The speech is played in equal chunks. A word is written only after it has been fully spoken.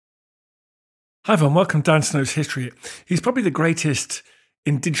Hi everyone, welcome to Dan Snow's History Hit. He's probably the greatest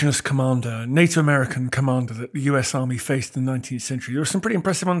indigenous commander, Native American commander that the US Army faced in the 19th century. There were some pretty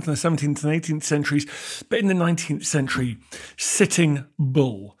impressive ones in the 17th and 18th centuries, but in the 19th century, Sitting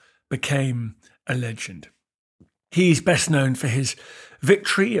Bull became a legend. He's best known for his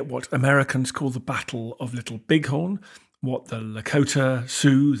victory at what Americans call the Battle of Little Bighorn, what the Lakota,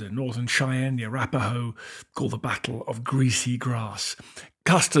 Sioux, the Northern Cheyenne, the Arapaho call the Battle of Greasy Grass.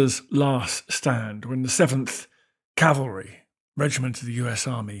 Custer's last stand when the 7th Cavalry Regiment of the US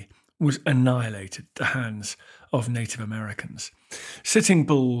Army was annihilated at the hands of Native Americans. Sitting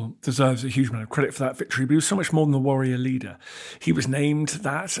Bull deserves a huge amount of credit for that victory, but he was so much more than a warrior leader. He was named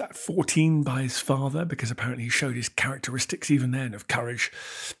that at 14 by his father because apparently he showed his characteristics even then of courage,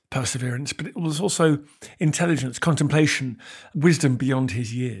 perseverance, but it was also intelligence, contemplation, wisdom beyond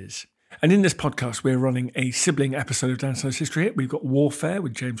his years. And in this podcast, we're running a sibling episode of Dan Snow's History Hit. We've got Warfare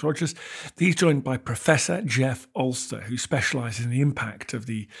with James Rogers. He's joined by Professor Jeff Alster, who specialises in the impact of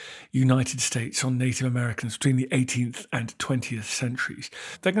the United States on Native Americans between the 18th and 20th centuries.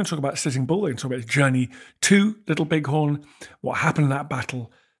 They're going to talk about Sitting Bull. They're going to talk about his journey to Little Bighorn, what happened in that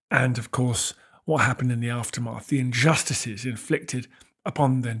battle, and, of course, what happened in the aftermath, the injustices inflicted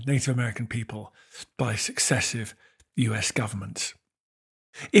upon the Native American people by successive US governments.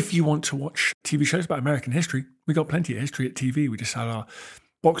 If you want to watch TV shows about American history, we got plenty of History at TV. We just had our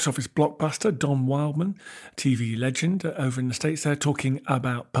box office blockbuster, Don Wildman, TV legend over in the States there, talking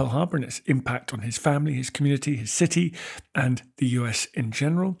about Pearl Harbor and its impact on his family, his community, his city, and the US in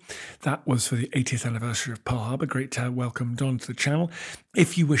general. That was for the 80th anniversary of Pearl Harbor. Great to welcome Don to the channel.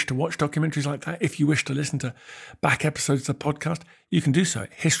 If you wish to watch documentaries like that, if you wish to listen to back episodes of the podcast, you can do so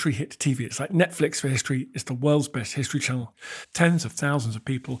at History Hit TV. It's like Netflix for history. It's the world's best history channel. Tens of thousands of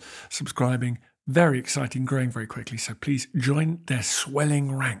people subscribing. Very exciting, growing very quickly. So please join their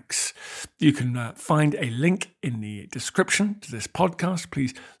swelling ranks. You can find a link in the description to this podcast.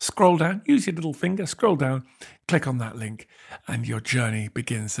 Please scroll down, use your little finger, scroll down, click on that link, and your journey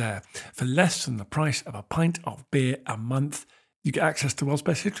begins there. For less than the price of a pint of beer a month, you get access to the world's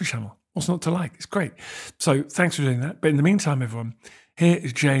best history channel. What's not to like? It's great. So thanks for doing that. But in the meantime, everyone, here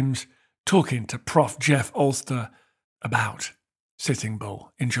is James talking to Prof. Jeff Alster about Sitting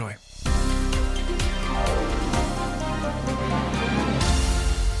Bull. Enjoy.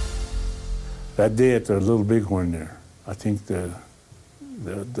 That day at the Little Bighorn there, I think it's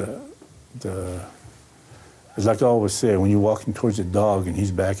like I always say, when you're walking towards a dog and he's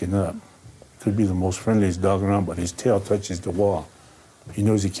backing up, could be the most friendliest dog around, but his tail touches the wall. He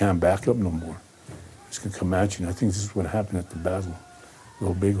knows he can't back up no more. He's gonna come at you, and I think this is what happened at the battle,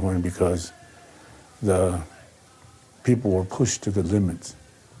 Little Bighorn, because the people were pushed to the limits,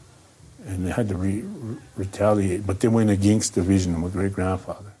 and they had to retaliate, but they went against the vision of my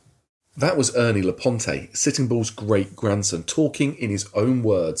great-grandfather. That was Ernie LaPonte, Sitting Bull's great-grandson, talking in his own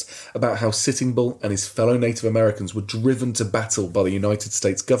words about how Sitting Bull and his fellow Native Americans were driven to battle by the United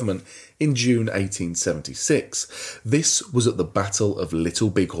States government in June 1876. This was at the Battle of Little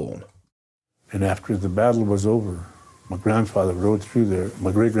Bighorn. And after the battle was over, my great-grandfather rode through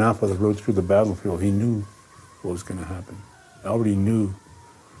the battlefield. He knew what was going to happen. He already knew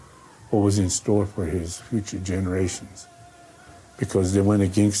what was in store for his future generations, because they went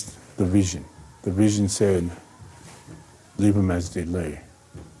against the vision. The vision said, leave them as they lay.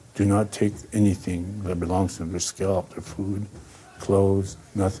 Do not take anything that belongs to them, their scalp, their food, clothes,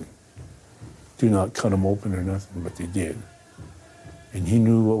 nothing. Do not cut them open or nothing, but they did. And he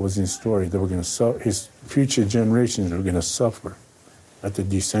knew what was in store. They were going to suffer. His future generations were going to suffer at the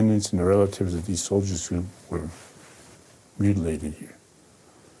descendants and the relatives of these soldiers who were mutilated here.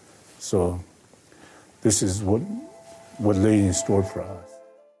 So this is what lay in store for us.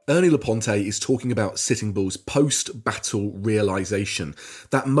 Ernie LaPonte is talking about Sitting Bull's post-battle realisation,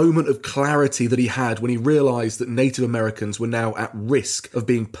 that moment of clarity that he had when he realised that Native Americans were now at risk of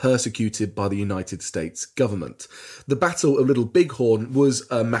being persecuted by the United States government. The Battle of Little Bighorn was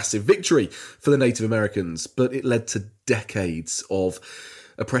a massive victory for the Native Americans, but it led to decades of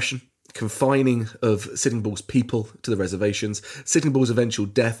oppression, confining of Sitting Bull's people to the reservations, Sitting Bull's eventual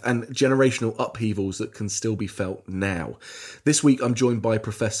death, and generational upheavals that can still be felt now. This week I'm joined by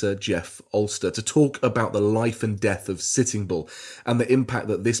Professor Jeff Alster to talk about the life and death of Sitting Bull and the impact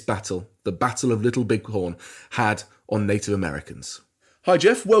that this battle, the Battle of Little Bighorn, had on Native Americans. Hi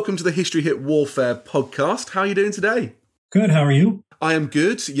Jeff, welcome to the History Hit Warfare podcast. How are you doing today? Good, how are you? I am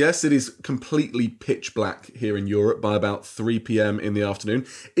good. Yes, it is completely pitch black here in Europe by about 3 p.m. in the afternoon.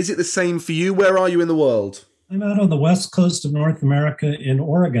 Is it the same for you? Where are you in the world? I'm out on the west coast of North America in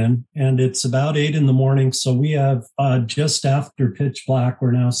Oregon, and it's about 8 in the morning. So we have just after pitch black,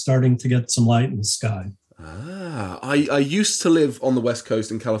 we're now starting to get some light in the sky. I used to live on the west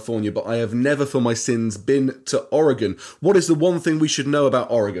coast in California, but I have never for my sins been to Oregon. What is the one thing we should know about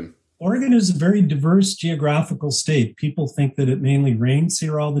Oregon? Oregon is a very diverse geographical state. People think that it mainly rains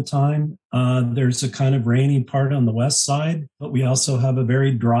here all the time. There's a kind of rainy part on the west side, but we also have a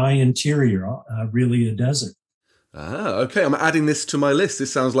very dry interior, really a desert. Okay. I'm adding this to my list.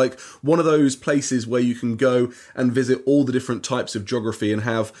 This sounds like one of those places where you can go and visit all the different types of geography and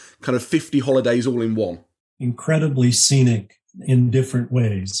have kind of 50 holidays all in one. Incredibly scenic in different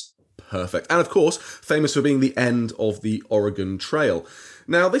ways. Perfect. And of course, famous for being the end of the Oregon Trail.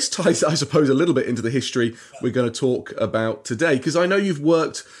 Now, this ties, I suppose, a little bit into the history we're going to talk about today, because I know you've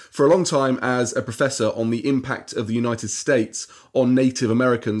worked for a long time as a professor on the impact of the United States on Native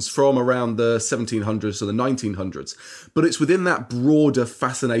Americans from around the 1700s to the 1900s. But it's within that broader,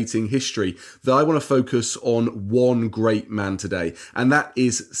 fascinating history that I want to focus on one great man today, and that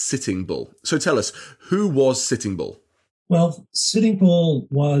is Sitting Bull. So tell us, who was Sitting Bull? Well, Sitting Bull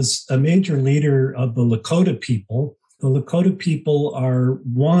was a major leader of the Lakota people. The Lakota people are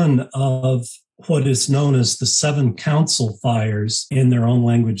one of what is known as the Seven Council Fires, in their own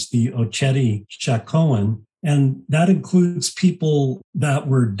language, the Oceti Sakowin. And that includes people that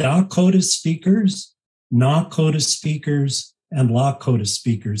were Dakota speakers, Nakota speakers, and Lakota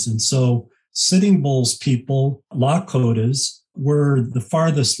speakers. And so Sitting Bull's people, Lakotas, were the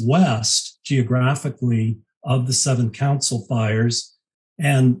farthest west geographically of the Seven Council Fires.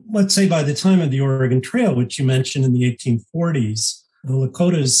 And let's say by the time of the Oregon Trail, which you mentioned in the 1840s, the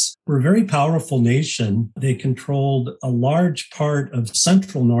Lakotas were a very powerful nation. They controlled a large part of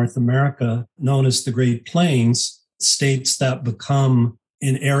central North America, known as the Great Plains, states that become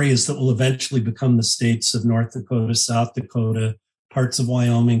in areas that will eventually become the states of North Dakota, South Dakota, parts of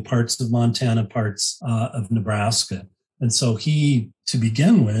Wyoming, parts of Montana, parts of Nebraska. And so he, to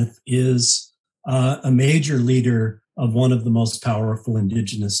begin with, is a major leader of one of the most powerful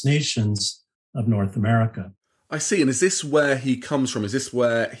indigenous nations of North America. I see. And is this where he comes from? Is this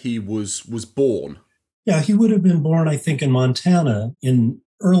where he was born? Yeah, he would have been born, I think, in Montana in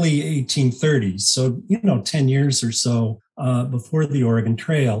early 1830s. So, 10 years or so before the Oregon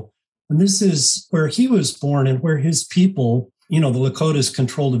Trail. And this is where he was born and where his people, the Lakotas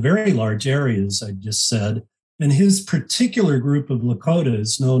controlled a very large area, as I just said. And his particular group of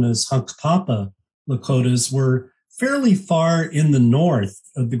Lakotas, known as Hunkpapa Lakotas, were fairly far in the north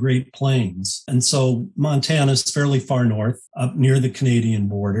of the Great Plains. And so Montana's fairly far north, up near the Canadian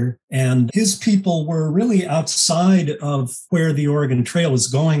border. And his people were really outside of where the Oregon Trail was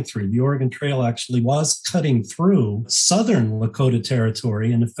going through. The Oregon Trail actually was cutting through southern Lakota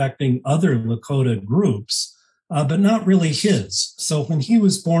territory and affecting other Lakota groups, but not really his. So when he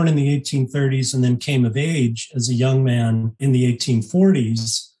was born in the 1830s and then came of age as a young man in the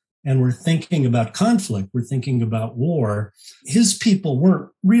 1840s, and we're thinking about conflict, we're thinking about war, his people weren't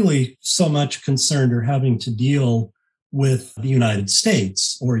really so much concerned or having to deal with the United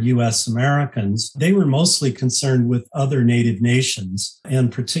States or U.S. Americans. They were mostly concerned with other native nations,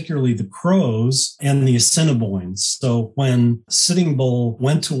 and particularly the Crows and the Assiniboines. So when Sitting Bull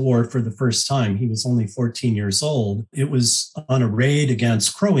went to war for the first time, he was only 14 years old. It was on a raid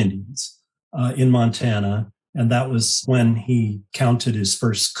against Crow Indians in Montana. And that was when he counted his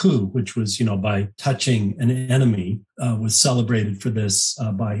first coup, which was, by touching an enemy, was celebrated for this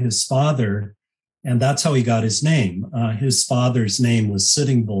by his father. And that's how he got his name. His father's name was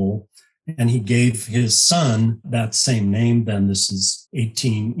Sitting Bull, and he gave his son that same name. Then this is the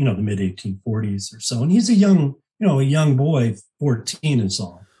mid 1840s or so. And he's a young boy, 14 is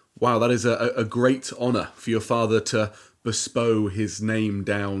all. Wow, that is a great honor for your father to bestow his name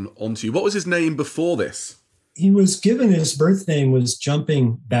down onto you. What was his name before this? He was given, his birth name was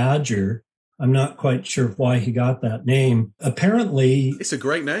Jumping Badger. I'm not quite sure why he got that name. Apparently... It's a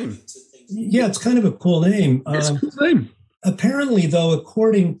great name. Yeah, it's kind of a cool name. It's a cool name. Apparently, though,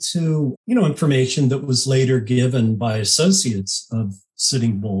 according to, information that was later given by associates of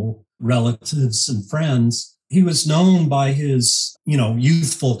Sitting Bull, relatives and friends, he was known by his,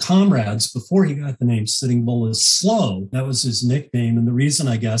 youthful comrades before he got the name Sitting Bull as Slow. That was his nickname. And the reason,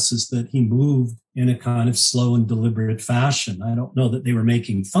 I guess, is that he moved in a kind of slow and deliberate fashion. I don't know that they were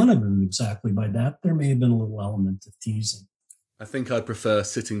making fun of him exactly by that. There may have been a little element of teasing. I think I'd prefer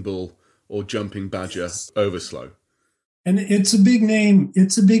Sitting Bull or Jumping Badger over Slow. And it's a big name.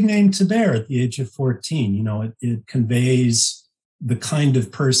 It's a big name to bear at the age of 14. It conveys the kind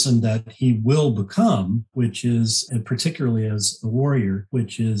of person that he will become, which is, and particularly as a warrior,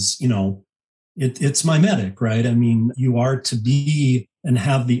 which is, it's mimetic, right? I mean, you are to be and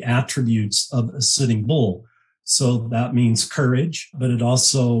have the attributes of a Sitting Bull. So that means courage, but it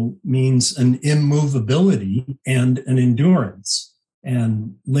also means an immovability and an endurance.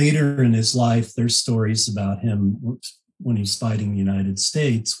 And later in his life, there's stories about him when he's fighting the United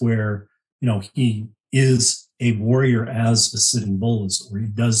States where, he is a warrior as a Sitting Bull, where he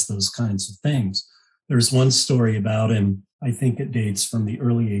does those kinds of things. There's one story about him, I think it dates from the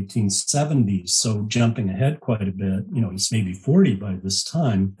early 1870s. So jumping ahead quite a bit, he's maybe 40 by this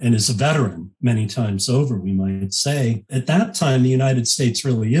time and is a veteran many times over, we might say. At that time, the United States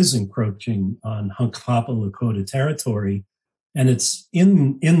really is encroaching on Hunkpapa Lakota territory. And it's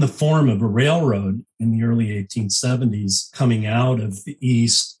in the form of a railroad in the early 1870s coming out of the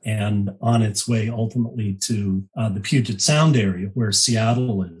east and on its way ultimately to the Puget Sound area where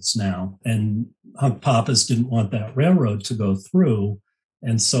Seattle is now. And Hunkpapas didn't want that railroad to go through.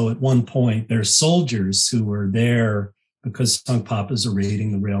 And so at one point, there's soldiers who were there because Hunkpapas are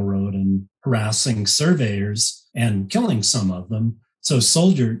raiding the railroad and harassing surveyors and killing some of them. So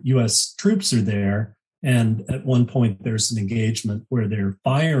U.S. troops are there. And at one point, there's an engagement where they're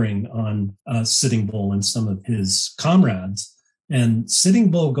firing on Sitting Bull and some of his comrades. And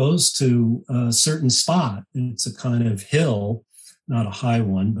Sitting Bull goes to a certain spot. It's a kind of hill, not a high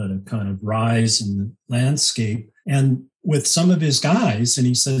one, but a kind of rise in the landscape. And with some of his guys, and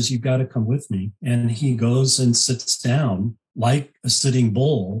he says, "You've got to come with me." And he goes and sits down like a Sitting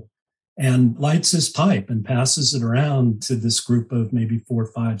Bull and lights his pipe and passes it around to this group of maybe 4,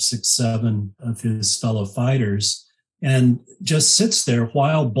 5, 6, 7 of his fellow fighters and just sits there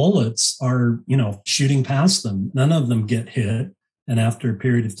while bullets are, shooting past them. None of them get hit. And after a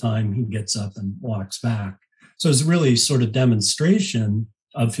period of time, he gets up and walks back. So it's really sort of demonstration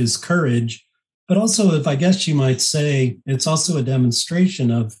of his courage. But also, if I guess you might say, it's also a demonstration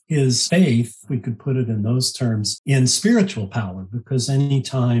of his faith, we could put it in those terms, in spiritual power, because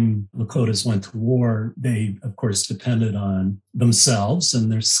anytime Lakotas went to war, they, of course, depended on themselves and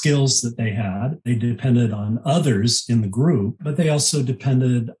their skills that they had. They depended on others in the group, but they also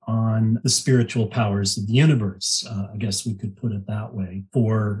depended on the spiritual powers of the universe. I guess we could put it that way,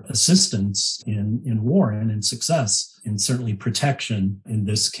 for assistance in war and in success. And certainly protection, in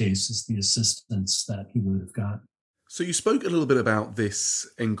this case, is the assistance that he would have gotten. So you spoke a little bit about this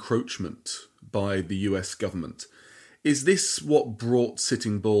encroachment by the US government. Is this what brought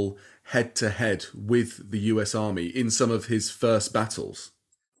Sitting Bull head-to-head with the US Army in some of his first battles?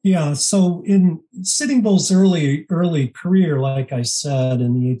 Yeah, so in Sitting Bull's early career, like I said,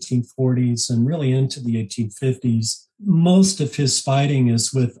 in the 1840s and really into the 1850s, most of his fighting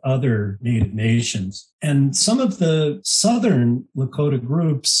is with other Native nations. And some of the southern Lakota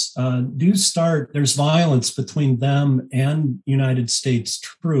groups there's violence between them and United States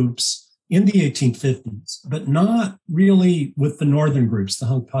troops in the 1850s, but not really with the northern groups, the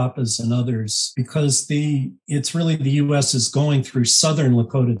Hunkpapas and others, because it's really the U.S. is going through southern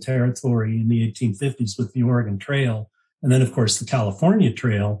Lakota territory in the 1850s with the Oregon Trail, and then, of course, the California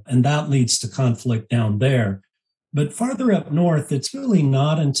Trail, and that leads to conflict down there. But farther up north, it's really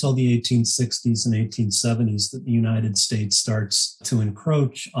not until the 1860s and 1870s that the United States starts to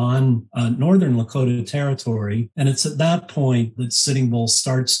encroach on northern Lakota territory. And it's at that point that Sitting Bull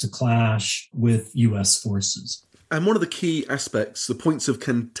starts to clash with U.S. forces. And one of the key aspects, the points of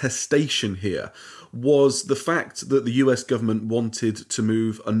contestation here, was the fact that the US government wanted to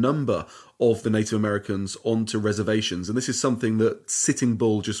move a number of the Native Americans onto reservations. And this is something that Sitting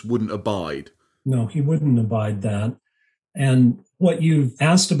Bull just wouldn't abide. No, he wouldn't abide that. And what you've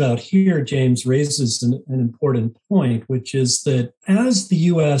asked about here, James, raises an important point, which is that as the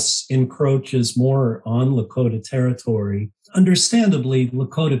U.S. encroaches more on Lakota territory, understandably,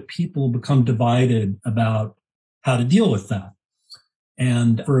 Lakota people become divided about how to deal with that.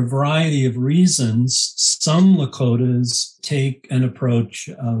 And for a variety of reasons, some Lakotas take an approach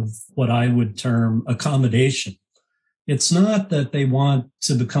of what I would term accommodation. It's not that they want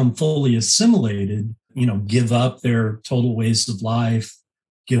to become fully assimilated, give up their total ways of life,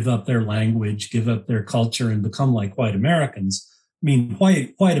 give up their language, give up their culture, and become like white Americans. I mean,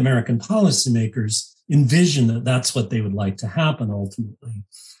 white American policymakers envision that that's what they would like to happen ultimately,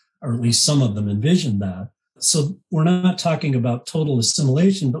 or at least some of them envision that. So we're not talking about total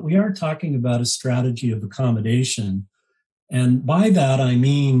assimilation, but we are talking about a strategy of accommodation. And by that, I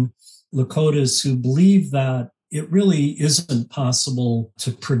mean Lakotas who believe that it really isn't possible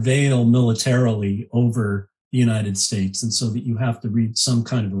to prevail militarily over the United States. And so that you have to reach some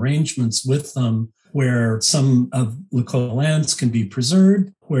kind of arrangements with them where some of Lakota lands can be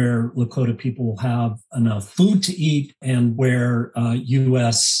preserved, where Lakota people will have enough food to eat, and where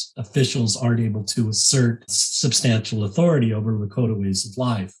U.S. officials aren't able to assert substantial authority over Lakota ways of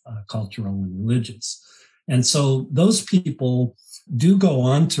life, cultural and religious. And so those people do go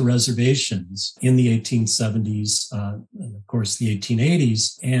on to reservations in the 1870s, and of course the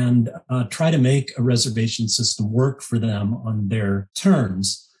 1880s, and try to make a reservation system work for them on their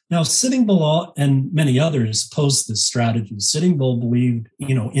terms. Now, Sitting Bull and many others opposed this strategy. Sitting Bull believed,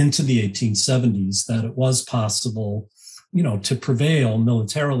 into the 1870s that it was possible, to prevail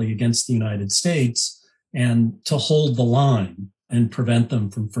militarily against the United States and to hold the line and prevent them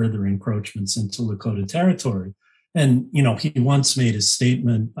from further encroachments into Lakota territory. And, he once made a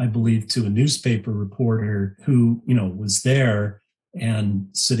statement, I believe, to a newspaper reporter who, was there, and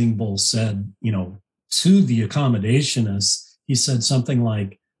Sitting Bull said, to the accommodationists, he said something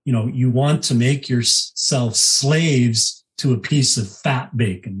like, you want to make yourself slaves to a piece of fat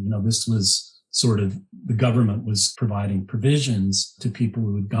bacon. This was sort of, the government was providing provisions to people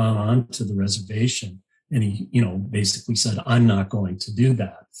who had gone on to the reservation. And he, basically said, I'm not going to do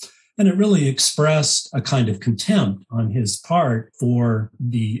that. And it really expressed a kind of contempt on his part for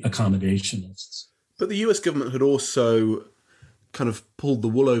the accommodationists. But the US government had also kind of pulled the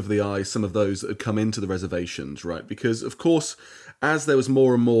wool over the eyes some of those that had come into the reservations, right? Because, of course, as there was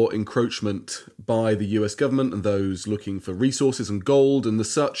more and more encroachment by the US government and those looking for resources and gold and the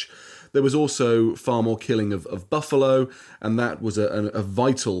such, there was also far more killing of buffalo, and that was a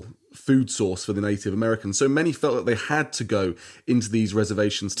vital food source for the Native Americans. So many felt that they had to go into these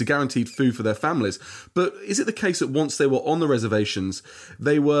reservations to guarantee food for their families. But is it the case that once they were on the reservations,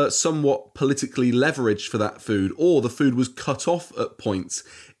 they were somewhat politically leveraged for that food, or the food was cut off at points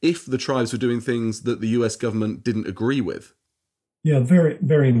if the tribes were doing things that the US government didn't agree with? Yeah, very,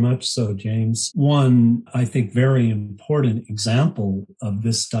 very much so, James. One, I think, very important example of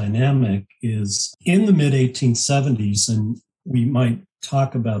this dynamic is in the mid-1870s, and we might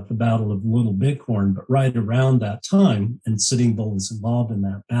talk about the Battle of Little Bighorn, but right around that time, and Sitting Bull was involved in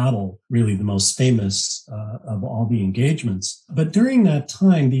that battle, really the most famous of all the engagements. But during that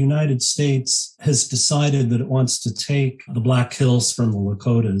time, the United States has decided that it wants to take the Black Hills from the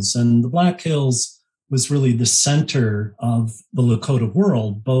Lakotas, and the Black Hills was really the center of the Lakota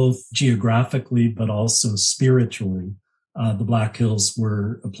world, both geographically, but also spiritually. The Black Hills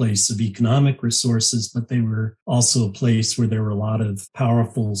were a place of economic resources, but they were also a place where there were a lot of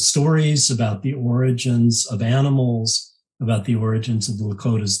powerful stories about the origins of animals, about the origins of the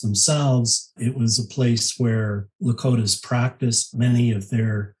Lakotas themselves. It was a place where Lakotas practiced many of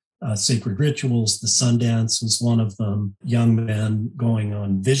their sacred rituals. The Sundance was one of them. Young men going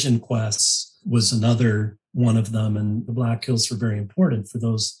on vision quests was another one of them. And the Black Hills were very important for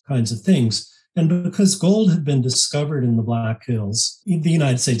those kinds of things. And because gold had been discovered in the Black Hills, the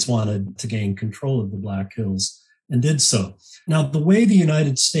United States wanted to gain control of the Black Hills and did so. Now, the way the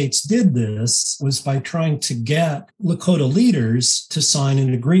United States did this was by trying to get Lakota leaders to sign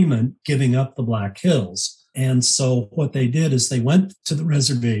an agreement giving up the Black Hills. And so what they did is they went to the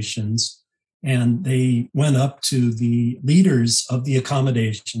reservations and they went up to the leaders of the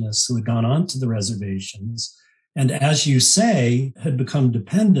accommodationists who had gone on to the reservations. And as you say, had become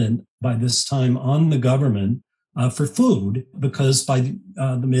dependent by this time on the government for food, because by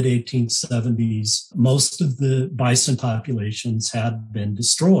the mid-1870s, most of the bison populations had been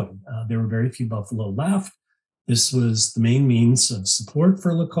destroyed. There were very few buffalo left. This was the main means of support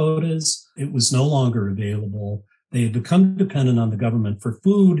for Lakotas. It was no longer available. They had become dependent on the government for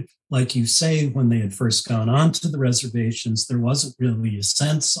food. Like you say, when they had first gone onto the reservations, there wasn't really a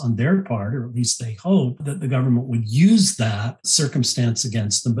sense on their part, or at least they hoped, that the government would use that circumstance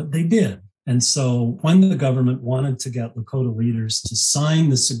against them, but they did. And so when the government wanted to get Lakota leaders to sign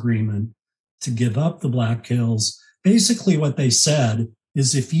this agreement to give up the Black Hills, basically what they said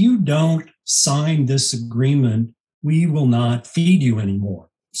is, if you don't sign this agreement, we will not feed you anymore.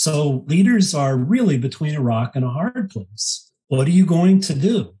 So leaders are really between a rock and a hard place. What are you going to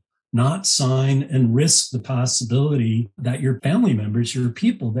do? Not sign and risk the possibility that your family members, your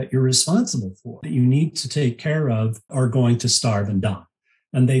people that you're responsible for, that you need to take care of, are going to starve and die.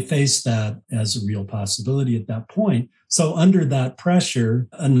 And they faced that as a real possibility at that point. So under that pressure,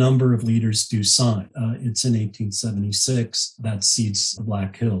 a number of leaders do sign. It's in 1876 that seeds the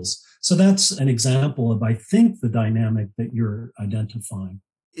Black Hills. So that's an example of, I think, the dynamic that you're identifying.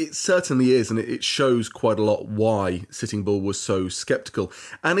 It certainly is, and it shows quite a lot why Sitting Bull was so sceptical.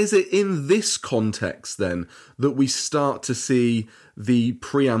 And is it in this context, then, that we start to see the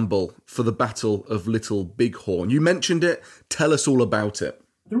preamble for the Battle of Little Bighorn? You mentioned it. Tell us all about it.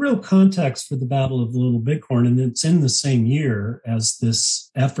 The real context for the Battle of the Little Bighorn, and it's in the same year as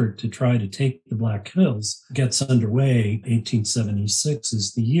this effort to try to take the Black Hills gets underway, 1876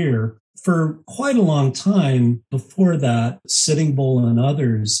 is the year. For quite a long time before that, Sitting Bull and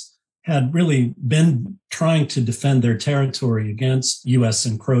others had really been trying to defend their territory against U.S.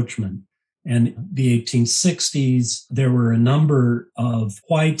 encroachment. And the 1860s, there were a number of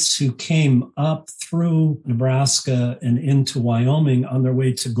whites who came up through Nebraska and into Wyoming on their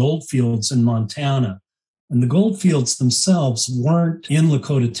way to goldfields in Montana. And the goldfields themselves weren't in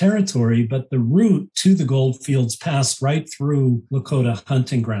Lakota territory, but the route to the goldfields passed right through Lakota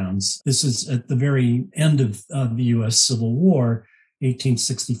hunting grounds. This is at the very end of the U.S. Civil War,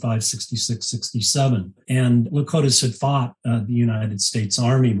 1865, 66, 67. And Lakotas had fought the United States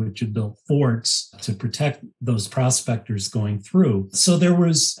Army, which had built forts to protect those prospectors going through. So there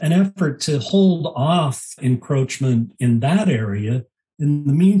was an effort to hold off encroachment in that area. In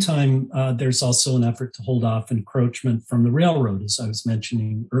the meantime, there's also an effort to hold off encroachment from the railroad, as I was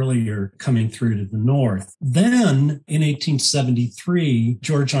mentioning earlier, coming through to the north. Then, in 1873,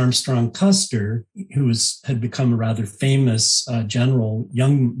 George Armstrong Custer, who had become a rather famous general,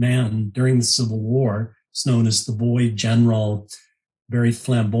 young man during the Civil War, is known as the Boy General, very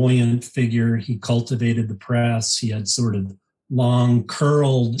flamboyant figure. He cultivated the press. He had sort of long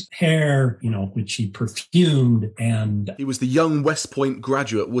curled hair, which he perfumed. And he was the young West Point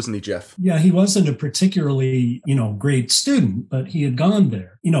graduate, wasn't he, Jeff? Yeah, he wasn't a particularly, great student, but he had gone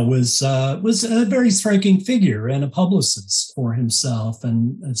there, was a very striking figure and a publicist for himself.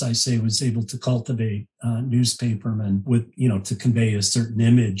 And as I say, was able to cultivate newspapermen with, to convey a certain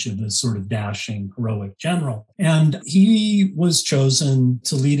image of a sort of dashing, heroic general. And he was chosen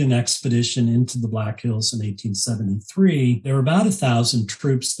to lead an expedition into the Black Hills in 1873. There were about 1,000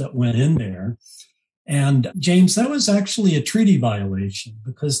 troops that went in there. And James, that was actually a treaty violation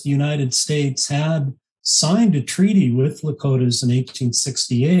because the United States had signed a treaty with Lakotas in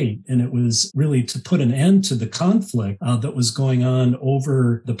 1868, and it was really to put an end to the conflict that was going on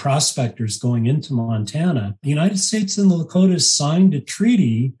over the prospectors going into Montana. The United States and the Lakotas signed a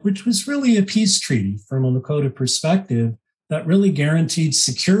treaty, which was really a peace treaty from a Lakota perspective, that really guaranteed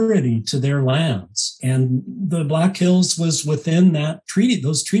security to their lands. And the Black Hills was within that treaty,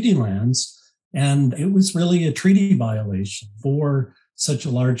 those treaty lands, and it was really a treaty violation for such a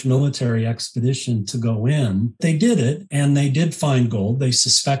large military expedition to go in. They did it, and they did find gold. They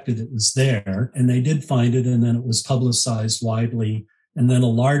suspected it was there, and they did find it, and then it was publicized widely. And then a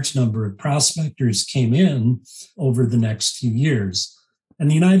large number of prospectors came in over the next few years. And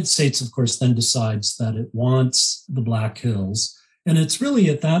the United States, of course, then decides that it wants the Black Hills. And it's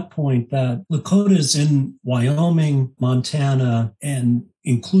really at that point that Lakotas in Wyoming, Montana, and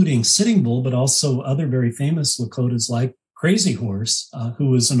including Sitting Bull, but also other very famous Lakotas like Crazy Horse,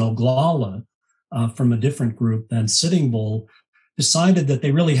 who was an Oglala from a different group than Sitting Bull, decided that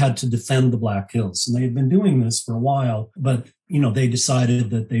they really had to defend the Black Hills. And they had been doing this for a while, but they decided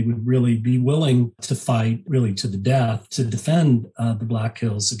that they would really be willing to fight really to the death to defend the Black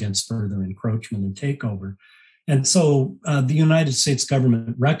Hills against further encroachment and takeover. And so the United States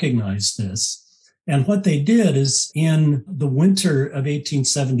government recognized this. And what they did is in the winter of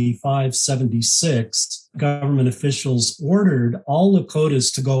 1875-76, government officials ordered all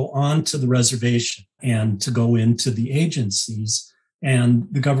Lakotas to go onto the reservation and to go into the agencies. And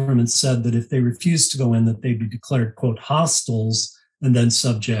the government said that if they refused to go in, that they'd be declared, quote, hostiles and then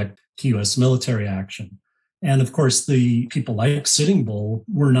subject to U.S. military action. And of course, the people like Sitting Bull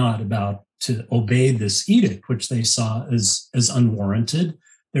were not about to obey this edict, which they saw as unwarranted.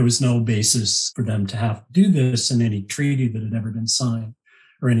 There was no basis for them to have to do this in any treaty that had ever been signed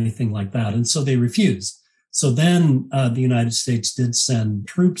or anything like that. And so they refused. So then the United States did send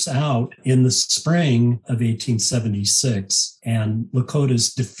troops out in the spring of 1876, and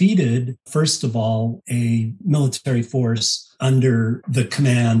Lakotas defeated, first of all, a military force under the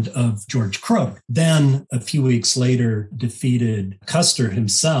command of George Crook. Then a few weeks later defeated Custer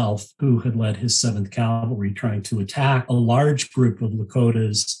himself, who had led his 7th Cavalry trying to attack a large group of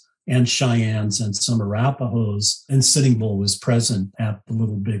Lakotas and Cheyennes and some Arapahoes. And Sitting Bull was present at the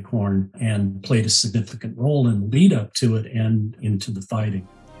Little Bighorn and played a significant role in the lead up to it and into the fighting.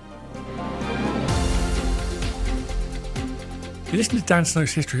 You listen to Dan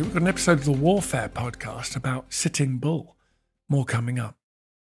Snow's History. We've got an episode of the Warfare podcast about Sitting Bull. More coming up.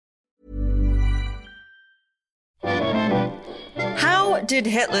 How How did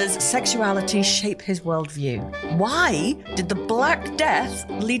Hitler's sexuality shape his worldview? Why did the Black Death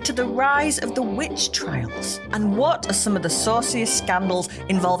lead to the rise of the witch trials? And what are some of the sauciest scandals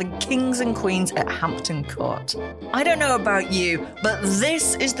involving kings and queens at Hampton Court? I don't know about you, but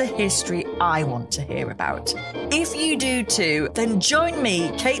this is the history I want to hear about. If you do too, then join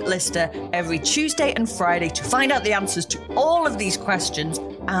me, Kate Lister, every Tuesday and Friday to find out the answers to all of these questions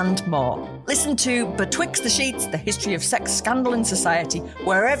and more. Listen to Betwixt the Sheets, The History of Sex, Scandal and Society,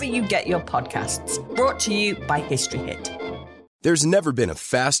 wherever you get your podcasts. Brought to you by History Hit. There's never been a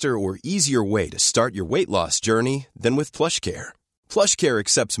faster or easier way to start your weight loss journey than with PlushCare. PlushCare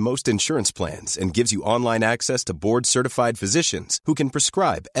accepts most insurance plans and gives you online access to board-certified physicians who can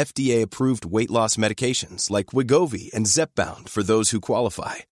prescribe FDA-approved weight loss medications like Wegovy and Zepbound for those who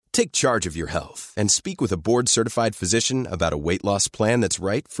qualify. Take charge of your health and speak with a board-certified physician about a weight loss plan that's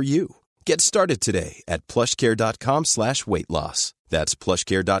right for you. Get started today at plushcare.com/weight loss. That's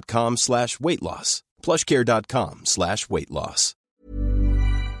plushcare.com/weight loss. plushcare.com/weight loss.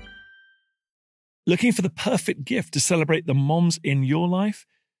 Looking for the perfect gift to celebrate the moms in your life?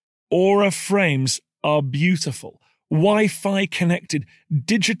 Aura frames are beautiful, Wi-Fi connected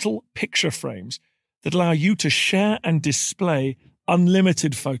digital picture frames that allow you to share and display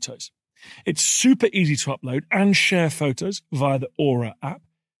unlimited photos. It's super easy to upload and share photos via the Aura app.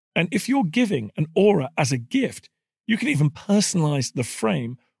 And if you're giving an Aura as a gift, you can even personalize the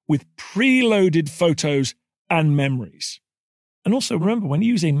frame with preloaded photos and memories. And also remember, when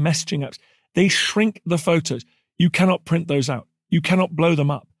using messaging apps, they shrink the photos. You cannot print those out. You cannot blow them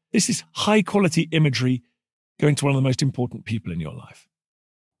up. This is high quality imagery going to one of the most important people in your life.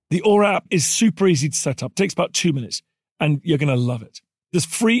 The Aura app is super easy to set up. It takes about 2 minutes and you're going to love it. There's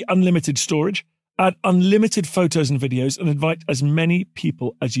free unlimited storage, add unlimited photos and videos, and invite as many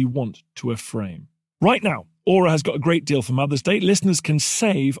people as you want to a frame. Right now, Aura has got a great deal for Mother's Day. Listeners can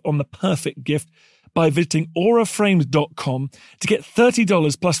save on the perfect gift by visiting auraframes.com to get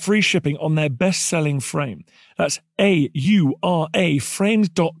 $30 plus free shipping on their best-selling frame. That's AURA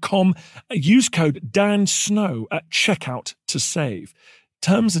frames.com. Use code DANSNOW at checkout to save.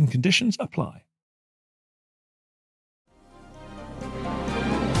 Terms and conditions apply.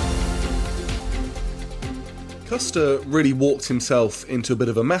 Custer really walked himself into a bit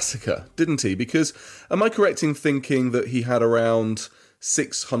of a massacre, didn't he? Because am I correct in thinking that he had around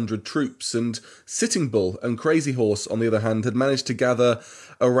 600 troops, and Sitting Bull and Crazy Horse, on the other hand, had managed to gather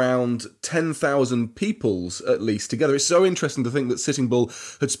around 10,000 peoples at least together. It's so interesting to think that Sitting Bull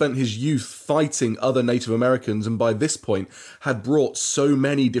had spent his youth fighting other Native Americans and by this point had brought so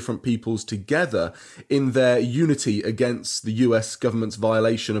many different peoples together in their unity against the US government's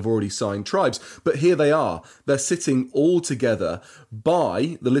violation of already signed tribes. But here they are. They're sitting all together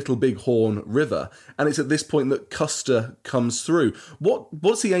by the Little Big Horn River, and it's at this point that Custer comes through.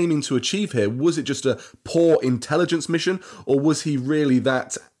 What's he aiming to achieve here? Was it just a poor intelligence mission, or was he really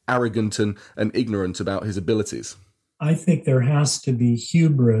that arrogant and ignorant about his abilities? I think there has to be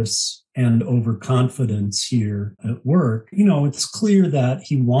hubris and overconfidence here at work. You know, it's clear that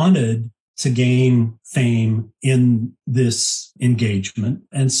he wanted to gain fame in this engagement.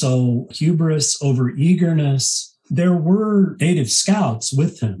 And so hubris, overeagerness. There were Native scouts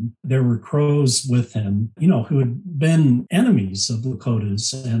with him. There were Crows with him, who had been enemies of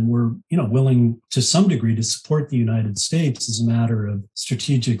Lakotas and were, willing to some degree to support the United States as a matter of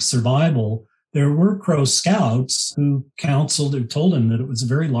strategic survival. There were Crow scouts who told him that it was a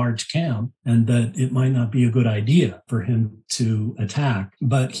very large camp and that it might not be a good idea for him to attack.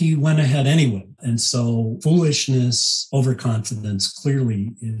 But he went ahead anyway. And so foolishness, overconfidence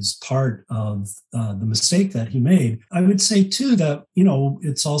clearly is part of the mistake that he made. I would say, too, that,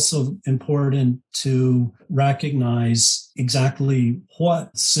 it's also important to recognize exactly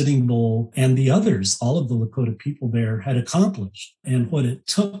what Sitting Bull and the others, all of the Lakota people there, had accomplished and what it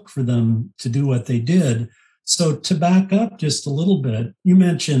took for them to do what they did. So to back up just a little bit, you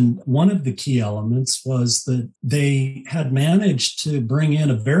mentioned one of the key elements was that they had managed to bring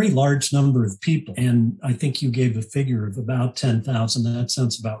in a very large number of people. And I think you gave a figure of about 10,000. That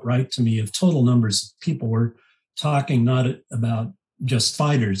sounds about right to me. Of total numbers of people, we're talking not about just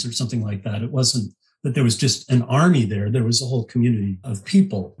fighters or something like that. It wasn't that there was just an army there. There was a whole community of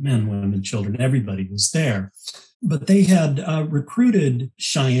people, men, women, children, everybody was there. But they had recruited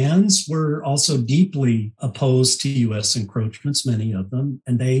Cheyennes, were also deeply opposed to U.S. encroachments, many of them,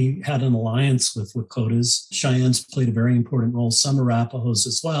 and they had an alliance with Lakotas. Cheyennes played a very important role, some Arapahoes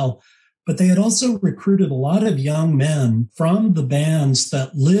as well. But they had also recruited a lot of young men from the bands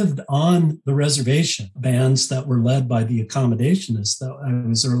that lived on the reservation, bands that were led by the accommodationists that I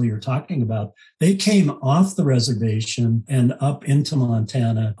was earlier talking about. They came off the reservation and up into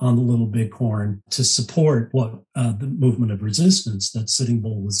Montana on the Little Bighorn to support what the movement of resistance that Sitting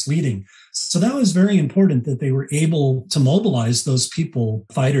Bull was leading. So that was very important that they were able to mobilize those people,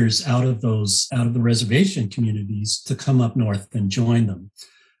 fighters out of the reservation communities, to come up north and join them.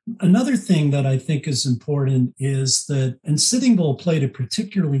 Another thing that I think is important is that, and Sitting Bull played a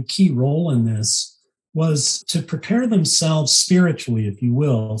particularly key role in this, was to prepare themselves spiritually, if you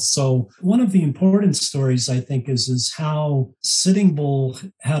will. So one of the important stories, I think, is how Sitting Bull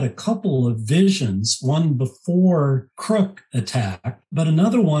had a couple of visions, one before Crook attacked, but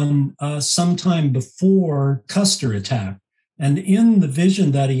another one sometime before Custer attacked. And in the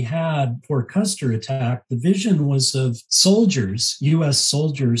vision that he had for Custer attack, the vision was of soldiers, U.S.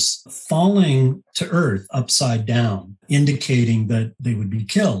 soldiers, falling to earth upside down, indicating that they would be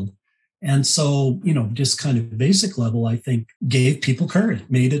killed. And so, just kind of basic level, I think, gave people courage,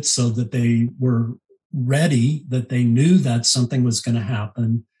 made it so that they were ready, that they knew that something was going to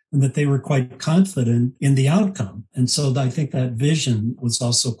happen, and that they were quite confident in the outcome. And so I think that vision was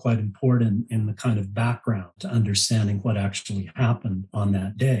also quite important in the kind of background to understanding what actually happened on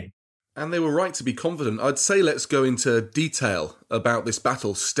that day. And they were right to be confident. I'd say let's go into detail about this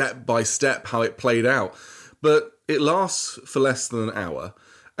battle, step by step, how it played out. But it lasts for less than an hour.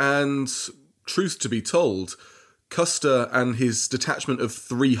 And truth to be told, Custer and his detachment of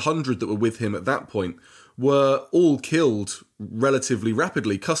 300 that were with him at that point were all killed relatively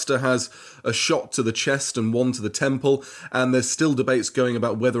rapidly. Custer has a shot to the chest and one to the temple, and there's still debates going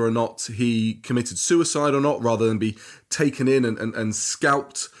about whether or not he committed suicide or not, rather than be taken in and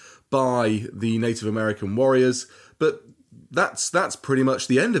scalped by the Native American warriors. But that's pretty much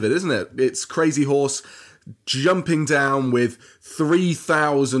the end of it, isn't it? It's Crazy Horse jumping down with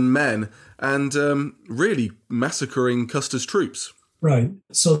 3,000 men and really massacring Custer's troops. Right.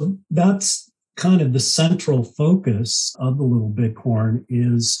 So that's kind of the central focus of the Little Bighorn,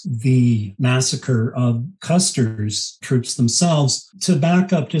 is the massacre of Custer's troops themselves. To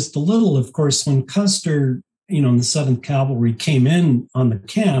back up just a little, of course, when Custer, in the 7th Cavalry came in on the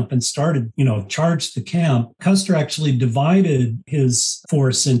camp and started, charged the camp, Custer actually divided his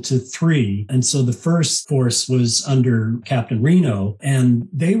force into 3. And so the first force was under Captain Reno, and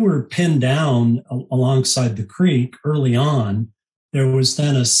they were pinned down alongside the creek early on. There was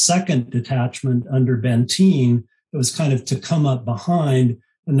then a second detachment under Benteen that was kind of to come up behind.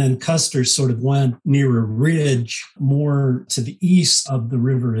 And then Custer sort of went near a ridge more to the east of the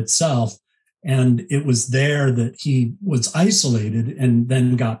river itself. And it was there that he was isolated and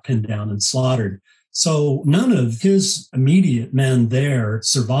then got pinned down and slaughtered. So none of his immediate men there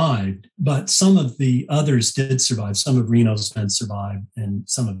survived, but some of the others did survive. Some of Reno's men survived and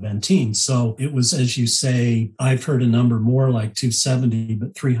some of Benteen's. So it was, as you say, I've heard a number more like 270,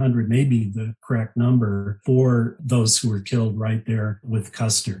 but 300 may be the correct number for those who were killed right there with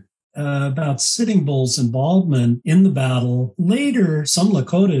Custer. About Sitting Bull's involvement in the battle. Later, some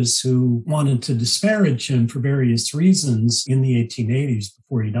Lakotas who wanted to disparage him for various reasons in the 1880s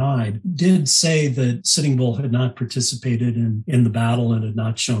before he died did say that Sitting Bull had not participated in the battle and had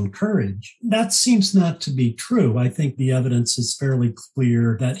not shown courage. That seems not to be true. I think the evidence is fairly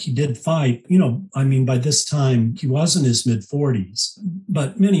clear that he did fight. By this time, he was in his mid-40s,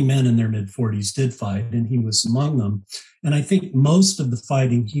 but many men in their mid-40s did fight, and he was among them. And I think most of the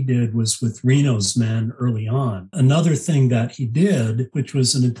fighting he did was with Reno's men early on. Another thing that he did, which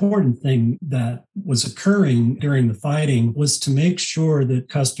was an important thing that was occurring during the fighting, was to make sure that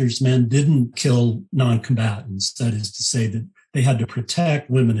Custer's men didn't kill non-combatants. That is to say that they had to protect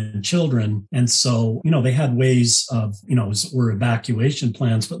women and children. And so, they had ways of, were evacuation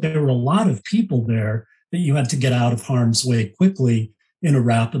plans, but there were a lot of people there that you had to get out of harm's way quickly in a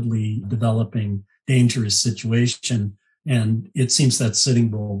rapidly developing, dangerous situation. And it seems that Sitting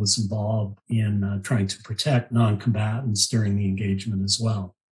Bull was involved in trying to protect non-combatants during the engagement as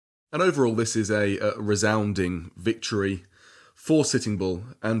well. And overall, this is a resounding victory for Sitting Bull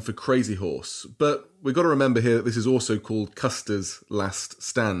and for Crazy Horse. But we've got to remember here that this is also called Custer's Last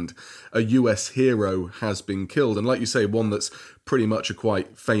Stand. A US hero has been killed. And like you say, one that's pretty much a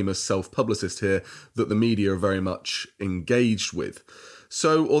quite famous self-publicist here that the media are very much engaged with.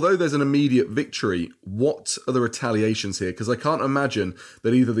 So although there's an immediate victory, what are the retaliations here? Because I can't imagine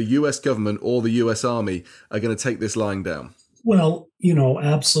that either the US government or the US Army are going to take this lying down. Well,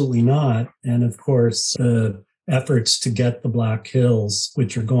 absolutely not. And of course, efforts to get the Black Hills,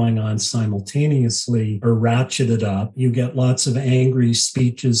 which are going on simultaneously, are ratcheted up. You get lots of angry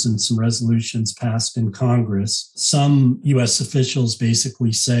speeches and some resolutions passed in Congress. Some U.S. officials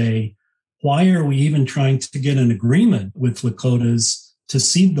basically say, why are we even trying to get an agreement with Lakotas to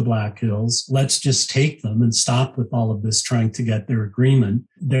cede the Black Hills? Let's just take them and stop with all of this trying to get their agreement.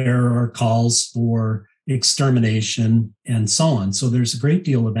 There are calls for extermination and so on. So there's a great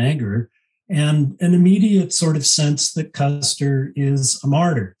deal of anger and an immediate sort of sense that Custer is a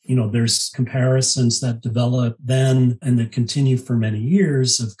martyr. You know, there's comparisons that develop then and that continue for many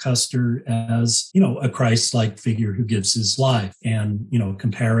years of Custer as, you know, a Christ-like figure who gives his life, and, you know,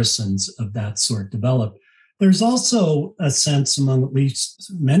 comparisons of that sort develop. There's also a sense among at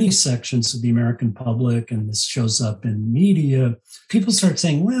least many sections of the American public, and this shows up in media, people start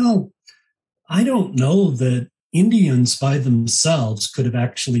saying, well, I don't know that Indians by themselves could have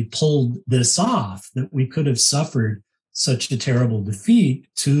actually pulled this off, that we could have suffered such a terrible defeat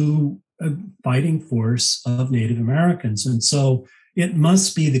to a fighting force of Native Americans. And so it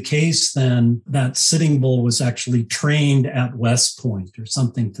must be the case then that Sitting Bull was actually trained at West Point or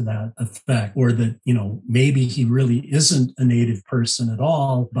something to that effect, or that, you know, maybe he really isn't a native person at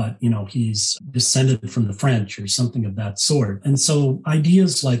all, but, you know, he's descended from the French or something of that sort. And so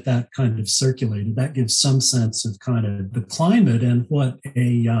ideas like that kind of circulated. That gives some sense of kind of the climate and what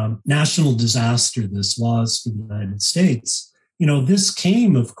a national disaster this was for the United States. You know, this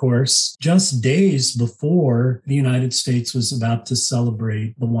came, of course, just days before the United States was about to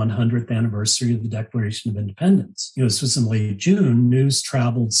celebrate the 100th anniversary of the Declaration of Independence. You know, this was in late June. News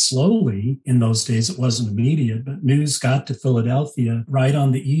traveled slowly in those days. It wasn't immediate, but news got to Philadelphia right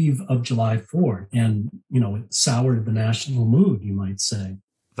on the eve of July 4th. And, you know, it soured the national mood, you might say.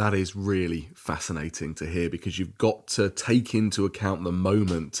 That is really fascinating to hear, because you've got to take into account the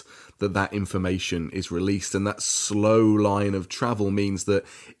moment that information is released, and that slow line of travel means that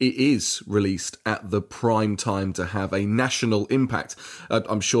it is released at the prime time to have a national impact.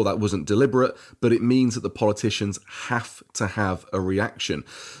 I'm sure that wasn't deliberate, but it means that the politicians have to have a reaction.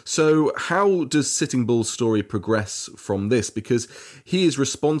 So how does Sitting Bull's story progress from this? Because he is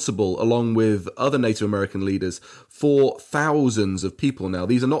responsible, along with other Native American leaders, for thousands of people now.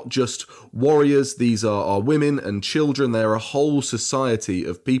 These are not just warriors, these are women and children. They're a whole society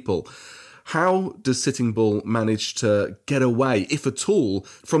of people. How does Sitting Bull manage to get away, if at all,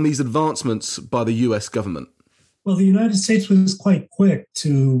 from these advancements by the US government? Well, the United States was quite quick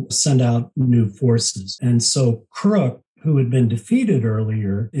to send out new forces. And so Crook, who had been defeated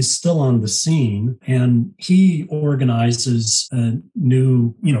earlier, is still on the scene, and he organizes a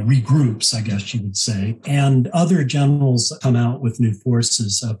new, regroups, I guess you would say, and other generals come out with new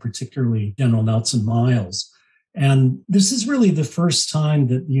forces, particularly General Nelson Miles. And this is really the first time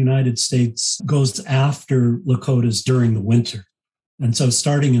that the United States goes after Lakotas during the winter. And so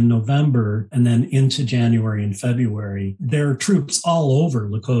starting in November and then into January and February, there are troops all over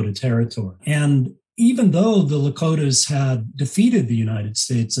Lakota territory. And even though the Lakotas had defeated the United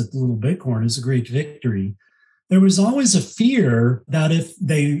States at the Little Bighorn as a great victory, there was always a fear that if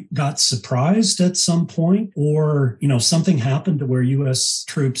they got surprised at some point, or, something happened to where U.S.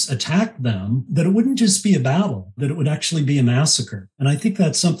 troops attacked them, that it wouldn't just be a battle, that it would actually be a massacre. And I think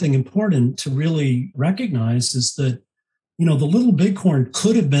that's something important to really recognize, is that, the Little Bighorn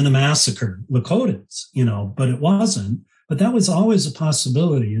could have been a massacre, Lakotans, but it wasn't. But that was always a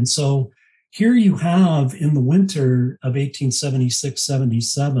possibility. And so here you have, in the winter of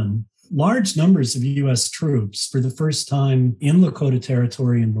 1876-77, large numbers of U.S. troops for the first time in Lakota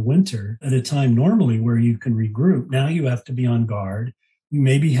territory in the winter, at a time normally where you can regroup. Now you have to be on guard. You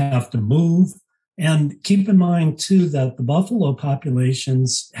maybe have to move. And keep in mind, too, that the buffalo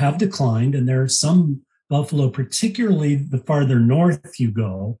populations have declined, and there are some buffalo, particularly the farther north you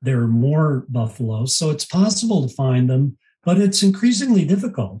go, there are more buffalo. So it's possible to find them, but it's increasingly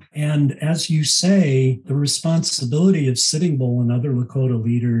difficult. And as you say, the responsibility of Sitting Bull and other Lakota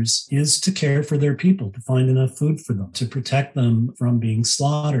leaders is to care for their people, to find enough food for them, to protect them from being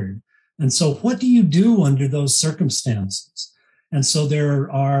slaughtered. And so what do you do under those circumstances? And so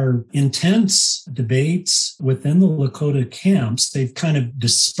there are intense debates within the Lakota camps. They've kind of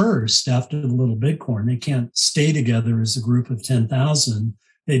dispersed after the Little Bighorn. They can't stay together as a group of 10,000.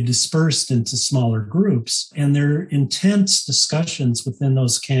 They've dispersed into smaller groups, and there are intense discussions within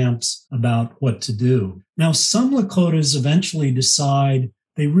those camps about what to do. Now, some Lakotas eventually decide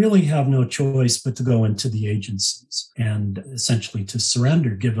they really have no choice but to go into the agencies and essentially to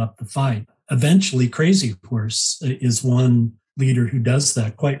surrender, give up the fight. Eventually, Crazy Horse is one leader who does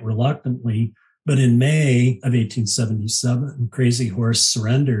that quite reluctantly. But in May of 1877, Crazy Horse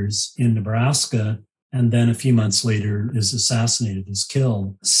surrenders in Nebraska. and then a few months later is assassinated, is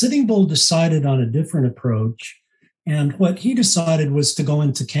killed. Sitting Bull decided on a different approach. And what he decided was to go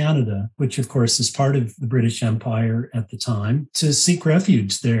into Canada, which of course is part of the British Empire at the time, to seek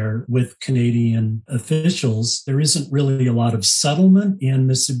refuge there with Canadian officials. There isn't really a lot of settlement in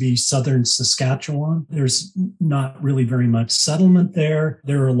Mississippi, southern Saskatchewan. There's not really very much settlement there.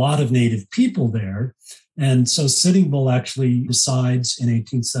 There are a lot of native people there. And so Sitting Bull actually decides in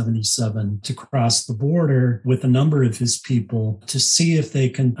 1877 to cross the border with a number of his people to see if they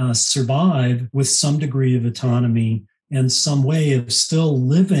can survive with some degree of autonomy and some way of still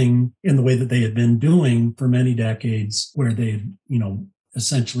living in the way that they had been doing for many decades, where they had,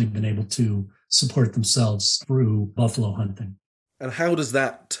 essentially been able to support themselves through buffalo hunting. And how does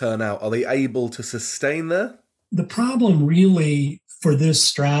that turn out? Are they able to sustain there? The problem really for this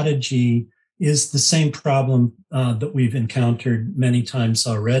strategy is the same problem that we've encountered many times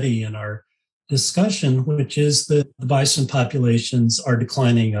already in our discussion, which is that the bison populations are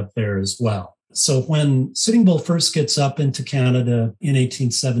declining up there as well. So when Sitting Bull first gets up into Canada in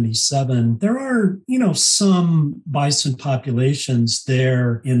 1877, there are, some bison populations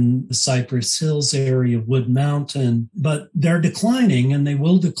there in the Cypress Hills area, Wood Mountain, but they're declining, and they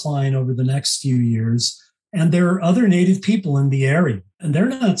will decline over the next few years. And there are other native people in the area, and they're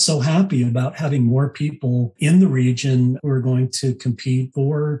not so happy about having more people in the region who are going to compete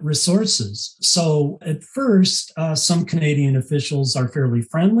for resources. So at first, some Canadian officials are fairly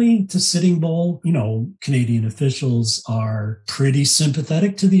friendly to Sitting Bull. Canadian officials are pretty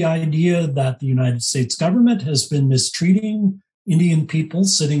sympathetic to the idea that the United States government has been mistreating Indian people.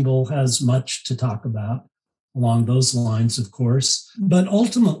 Sitting Bull has much to talk about along those lines, of course. But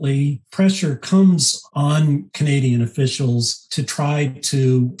ultimately, pressure comes on Canadian officials to try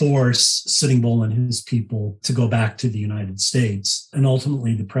to force Sitting Bull and his people to go back to the United States. And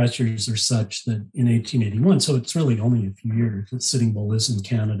ultimately, the pressures are such that in 1881, so it's really only a few years that Sitting Bull is in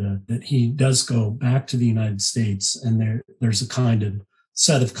Canada, that he does go back to the United States. And there's a kind of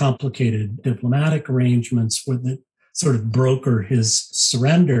set of complicated diplomatic arrangements that sort of broker his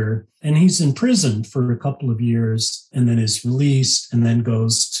surrender. And he's imprisoned for a couple of years and then is released and then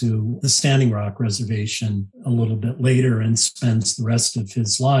goes to the Standing Rock Reservation a little bit later and spends the rest of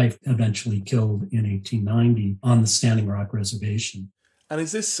his life, eventually killed in 1890, on the Standing Rock Reservation. And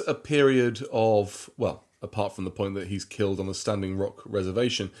is this a period of, apart from the point that he's killed on the Standing Rock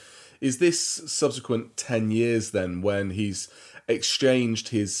Reservation, is this subsequent 10 years then when he's exchanged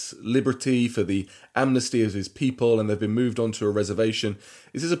his liberty for the amnesty of his people and they've been moved onto a reservation?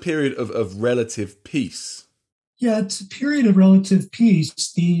 Is this a period of relative peace? Yeah, it's a period of relative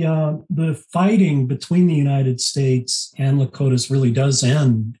peace. The fighting between the United States and Lakotas really does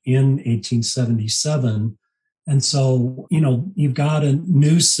end in 1877. And so, you've got a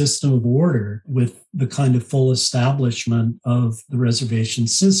new system of order with the kind of full establishment of the reservation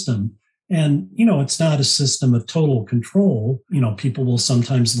system. And, it's not a system of total control. People will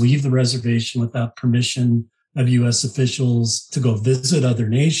sometimes leave the reservation without permission of U.S. officials to go visit other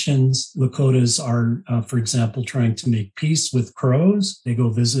nations. Lakotas are, for example, trying to make peace with Crows. They go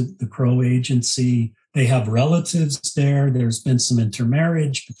visit the Crow Agency. They have relatives there. There's been some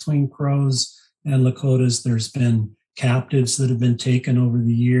intermarriage between Crows and Lakotas. There's been captives that have been taken over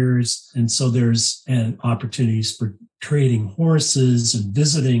the years. And so there's opportunities for trading horses and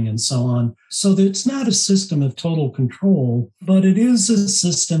visiting and so on. So that it's not a system of total control, but it is a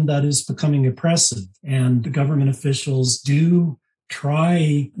system that is becoming oppressive. And the government officials do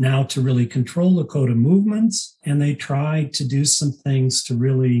try now to really control Lakota movements, and they try to do some things to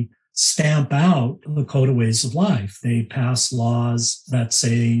really stamp out Lakota ways of life. They pass laws that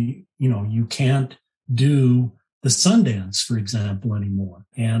say, you can't do the Sundance, for example, anymore.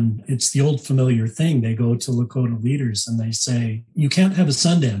 And it's the old familiar thing. They go to Lakota leaders and they say, you can't have a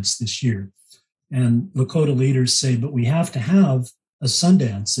Sundance this year. And Lakota leaders say, but we have to have a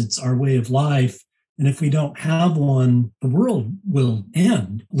Sundance. It's our way of life. And if we don't have one, the world will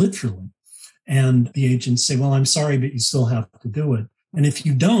end, literally. And the agents say, well, I'm sorry, but you still have to do it. And if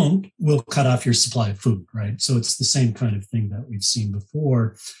you don't, we'll cut off your supply of food, right? So it's the same kind of thing that we've seen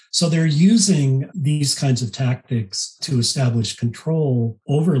before. So they're using these kinds of tactics to establish control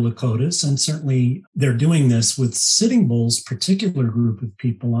over Lakotas. And certainly they're doing this with Sitting Bull's particular group of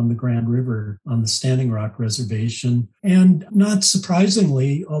people on the Grand River on the Standing Rock Reservation. And not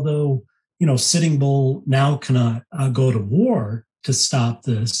surprisingly, although, Sitting Bull now cannot go to war to stop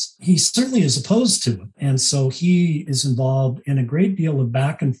this, he certainly is opposed to it. And so he is involved in a great deal of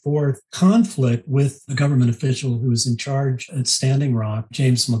back and forth conflict with the government official who is in charge at Standing Rock.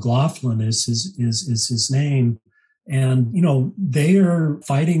 James McLaughlin is his name. And, they are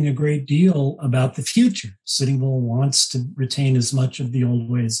fighting a great deal about the future. Sitting Bull wants to retain as much of the old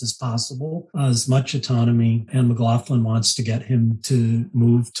ways as possible, as much autonomy, and McLaughlin wants to get him to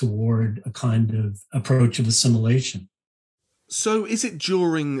move toward a kind of approach of assimilation. So is it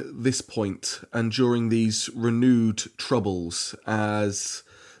during this point and during these renewed troubles as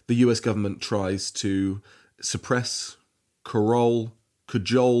the US government tries to suppress, cajole,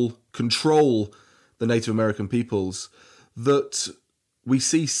 control the Native American peoples that we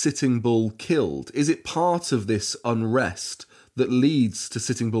see Sitting Bull killed? Is it part of this unrest that leads to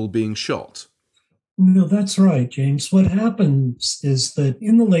Sitting Bull being shot? No, that's right, James. What happens is that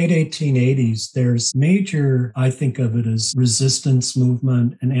in the late 1880s, there's major, I think of it as resistance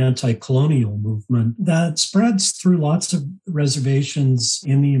movement and anti-colonial movement that spreads through lots of reservations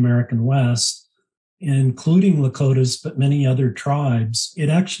in the American West, including Lakotas, but many other tribes. It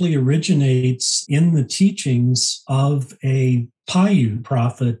actually originates in the teachings of a Paiute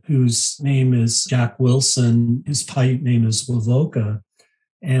prophet whose name is Jack Wilson. His Paiute name is Wovoka.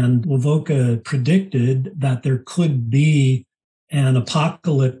 And Wovoka predicted that there could be an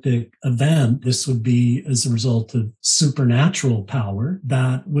apocalyptic event. This would be as a result of supernatural power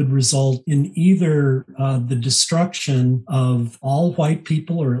that would result in either the destruction of all white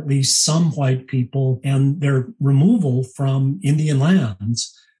people, or at least some white people, and their removal from Indian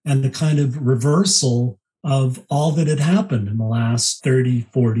lands, and the kind of reversal of all that had happened in the last 30,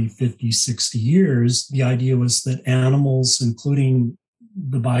 40, 50, 60 years. The idea was that animals, including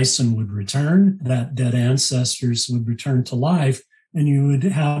the bison, would return, that dead ancestors would return to life, and you would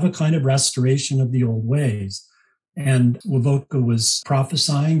have a kind of restoration of the old ways. And Wovoka was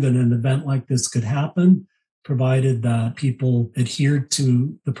prophesying that an event like this could happen, provided that people adhered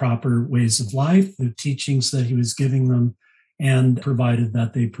to the proper ways of life, the teachings that he was giving them, and provided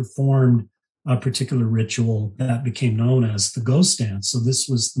that they performed a particular ritual that became known as the ghost dance. So this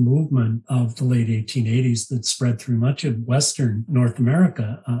was the movement of the late 1880s that spread through much of Western North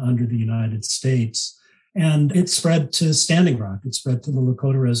America under the United States. And it spread to Standing Rock. It spread to the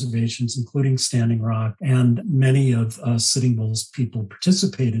Lakota reservations, including Standing Rock, and many of Sitting Bull's people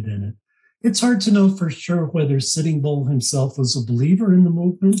participated in it. It's hard to know for sure whether Sitting Bull himself was a believer in the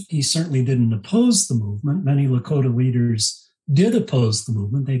movement. He certainly didn't oppose the movement. Many Lakota leaders did oppose the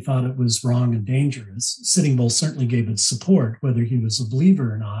movement. They thought it was wrong and dangerous. Sitting Bull certainly gave it support. Whether he was a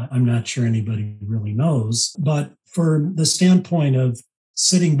believer or not, I'm not sure anybody really knows. But for the standpoint of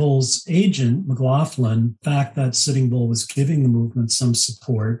Sitting Bull's agent, McLaughlin, the fact that Sitting Bull was giving the movement some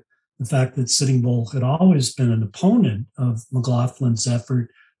support, the fact that Sitting Bull had always been an opponent of McLaughlin's effort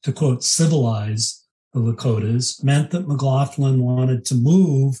to, quote, civilize the Lakotas, meant that McLaughlin wanted to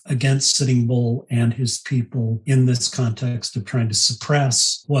move against Sitting Bull and his people in this context of trying to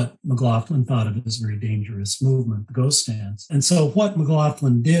suppress what McLaughlin thought of as a very dangerous movement, the ghost dance. And so what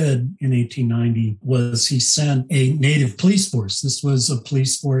McLaughlin did in 1890 was he sent a native police force. This was a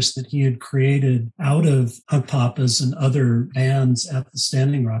police force that he had created out of Hunkpapas and other bands at the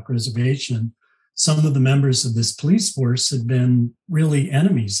Standing Rock Reservation. Some of the members of this police force had been really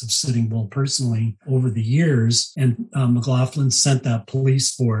enemies of Sitting Bull personally over the years. And McLaughlin sent that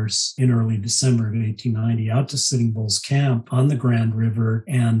police force in early December of 1890 out to Sitting Bull's camp on the Grand River.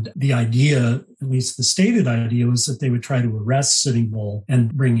 And the idea, at least the stated idea, was that they would try to arrest Sitting Bull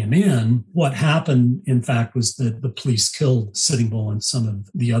and bring him in. What happened, in fact, was that the police killed Sitting Bull and some of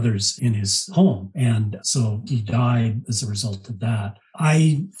the others in his home. And so he died as a result of that.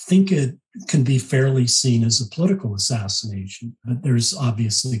 I think it can be fairly seen as a political assassination, but there's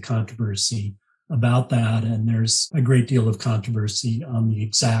obviously controversy about that. And there's a great deal of controversy on the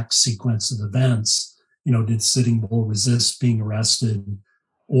exact sequence of events. Did Sitting Bull resist being arrested,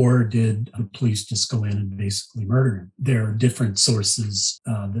 or did the police just go in and basically murder him? There are different sources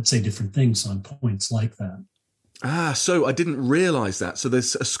that say different things on points like that. So I didn't realise that. So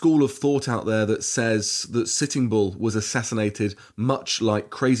there's a school of thought out there that says that Sitting Bull was assassinated much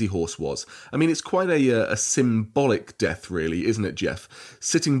like Crazy Horse was. I mean, it's quite a symbolic death, really, isn't it, Jeff?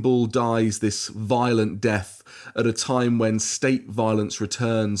 Sitting Bull dies this violent death at a time when state violence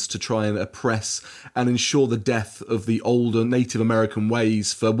returns to try and oppress and ensure the death of the older Native American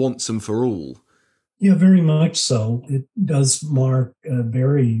ways for once and for all. Yeah, very much so. It does mark a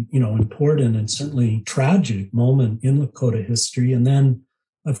very, important and certainly tragic moment in Lakota history. And then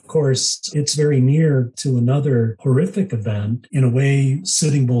Of course, it's very near to another horrific event. In a way,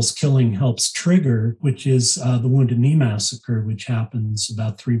 Sitting Bull's killing helps trigger, which is the Wounded Knee Massacre, which happens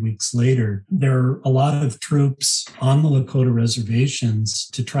about 3 weeks later. There are a lot of troops on the Lakota reservations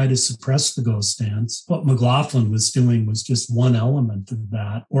to try to suppress the ghost dance. What McLaughlin was doing was just one element of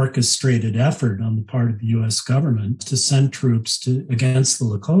that orchestrated effort on the part of the U.S. government to send troops against the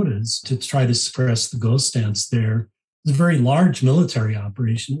Lakotas to try to suppress the ghost dance there. It was a very large military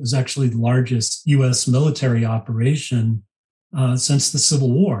operation. It was actually the largest U.S. military operation since the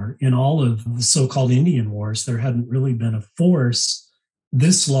Civil War. In all of the so-called Indian Wars, there hadn't really been a force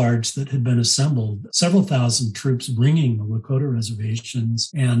this large that had been assembled, several thousand troops ringing the Lakota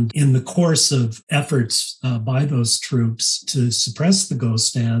reservations. And in the course of efforts by those troops to suppress the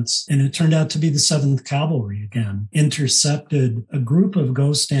ghost dance, and it turned out to be the 7th Cavalry again, intercepted a group of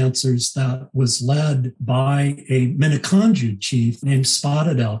ghost dancers that was led by a Minneconjou chief named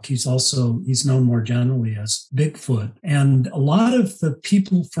Spotted Elk. He's known more generally as Bigfoot. And a lot of the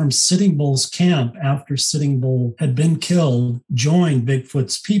people from Sitting Bull's camp, after Sitting Bull had been killed, joined Bigfoot's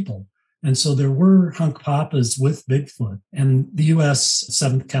people. And so there were Hunkpapas with Bigfoot. And the U.S.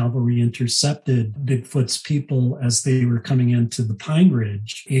 7th Cavalry intercepted Bigfoot's people as they were coming into the Pine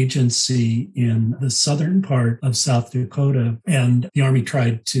Ridge Agency in the southern part of South Dakota. And the Army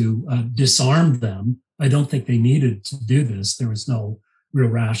tried to disarm them. I don't think they needed to do this. There was no real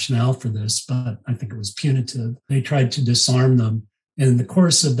rationale for this, but I think it was punitive. They tried to disarm them. And in the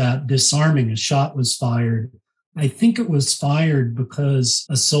course of that disarming, a shot was fired. I think it was fired because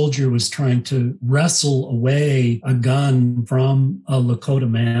a soldier was trying to wrestle away a gun from a Lakota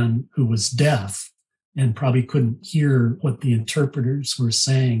man who was deaf and probably couldn't hear what the interpreters were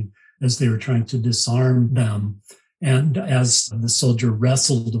saying as they were trying to disarm them. And as the soldier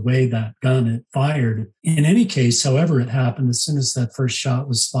wrestled away that gun, it fired. In any case, however it happened, as soon as that first shot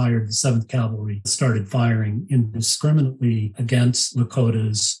was fired, the 7th Cavalry started firing indiscriminately against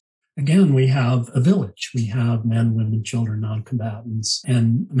Lakotas. Again, we have a village. We have men, women, children, non-combatants,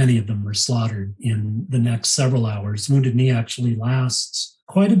 and many of them were slaughtered in the next several hours. Wounded Knee actually lasts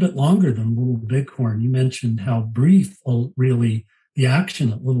quite a bit longer than Little Bighorn. You mentioned how brief, really, the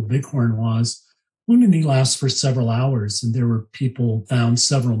action at Little Bighorn was. Wounded Knee lasts for several hours, and there were people found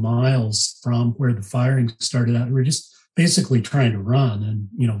several miles from where the firing started out who were just basically trying to run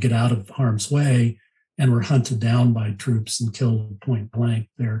and, get out of harm's way, and were hunted down by troops and killed point blank.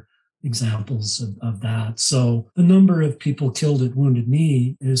 They're examples of that. So the number of people killed at Wounded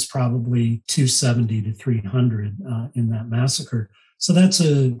Knee is probably 270 to 300 in that massacre. So that's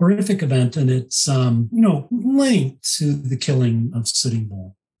a horrific event, and it's, linked to the killing of Sitting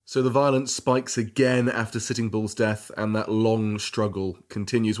Bull. So the violence spikes again after Sitting Bull's death, and that long struggle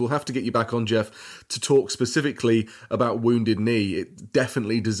continues. We'll have to get you back on, Jeff, to talk specifically about Wounded Knee. It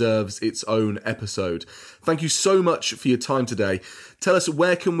definitely deserves its own episode. Thank you so much for your time today. Tell us,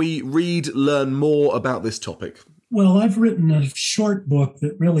 where can we read, learn more about this topic? Well, I've written a short book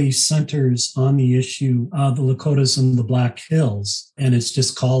that really centers on the issue of the Lakotas and the Black Hills, and it's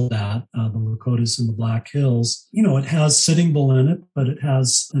just called that, the Lakotas and the Black Hills. It has Sitting Bull in it, but it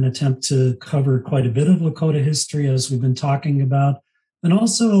has an attempt to cover quite a bit of Lakota history, as we've been talking about, and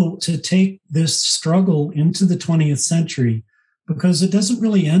also to take this struggle into the 20th century, because it doesn't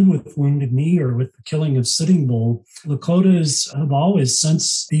really end with Wounded Knee or with the killing of Sitting Bull. Lakotas have always,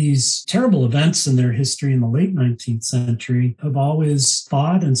 since these terrible events in their history in the late 19th century, have always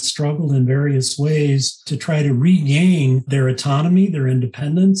fought and struggled in various ways to try to regain their autonomy, their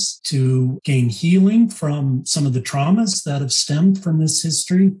independence, to gain healing from some of the traumas that have stemmed from this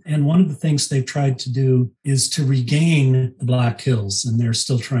history. And one of the things they've tried to do is to regain the Black Hills, and they're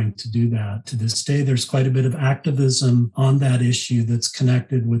still trying to do that. To this day, there's quite a bit of activism on that issue that's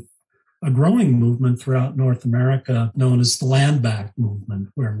connected with a growing movement throughout North America known as the Land Back movement,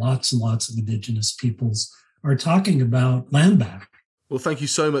 where lots and lots of Indigenous peoples are talking about land back. Well, thank you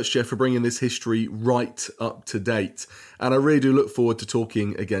so much, Jeff, for bringing this history right up to date. And I really do look forward to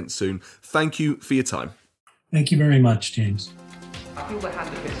talking again soon. Thank you for your time. Thank you very much, James. I feel the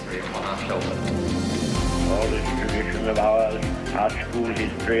hand of history upon our shoulders. All this tradition of ours, our school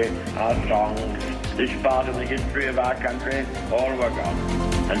history, our songs, this part of the history of our country, all were gone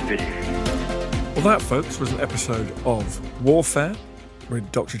and finished. Well, that, folks, was an episode of Warfare with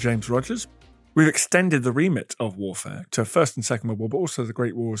Dr. James Rogers. We've extended the remit of warfare to First and Second World War, but also the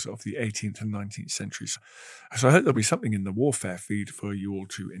Great Wars of the 18th and 19th centuries. So I hope there'll be something in the Warfare feed for you all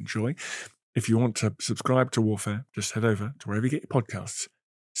to enjoy. If you want to subscribe to Warfare, just head over to wherever you get your podcasts,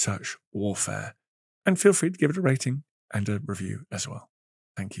 search Warfare, and feel free to give it a rating and a review as well.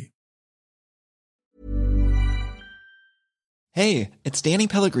 Thank you. Hey, it's Danny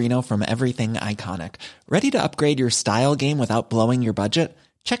Pellegrino from Everything Iconic. Ready to upgrade your style game without blowing your budget?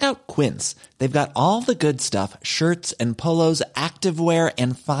 Check out Quince. They've got all the good stuff, shirts and polos, activewear,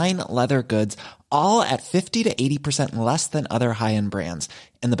 and fine leather goods, all at 50 to 80% less than other high-end brands.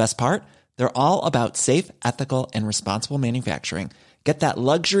 And the best part? They're all about safe, ethical, and responsible manufacturing. Get that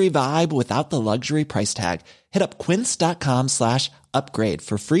luxury vibe without the luxury price tag. Hit up quince.com/upgrade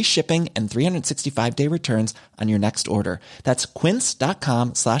for free shipping and 365-day returns on your next order. That's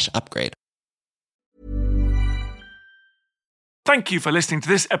quince.com/upgrade. Thank you for listening to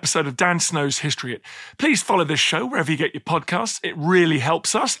this episode of Dan Snow's History Hit. Please follow this show wherever you get your podcasts. It really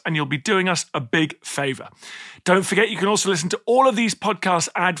helps us, and you'll be doing us a big favour. Don't forget, you can also listen to all of these podcasts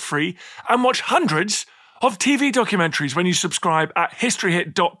ad-free and watch hundreds of TV documentaries when you subscribe at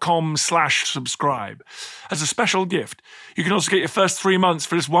historyhit.com/subscribe. As a special gift, you can also get your first 3 months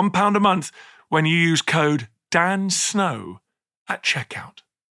for just £1 a month when you use code DANSNOW at checkout.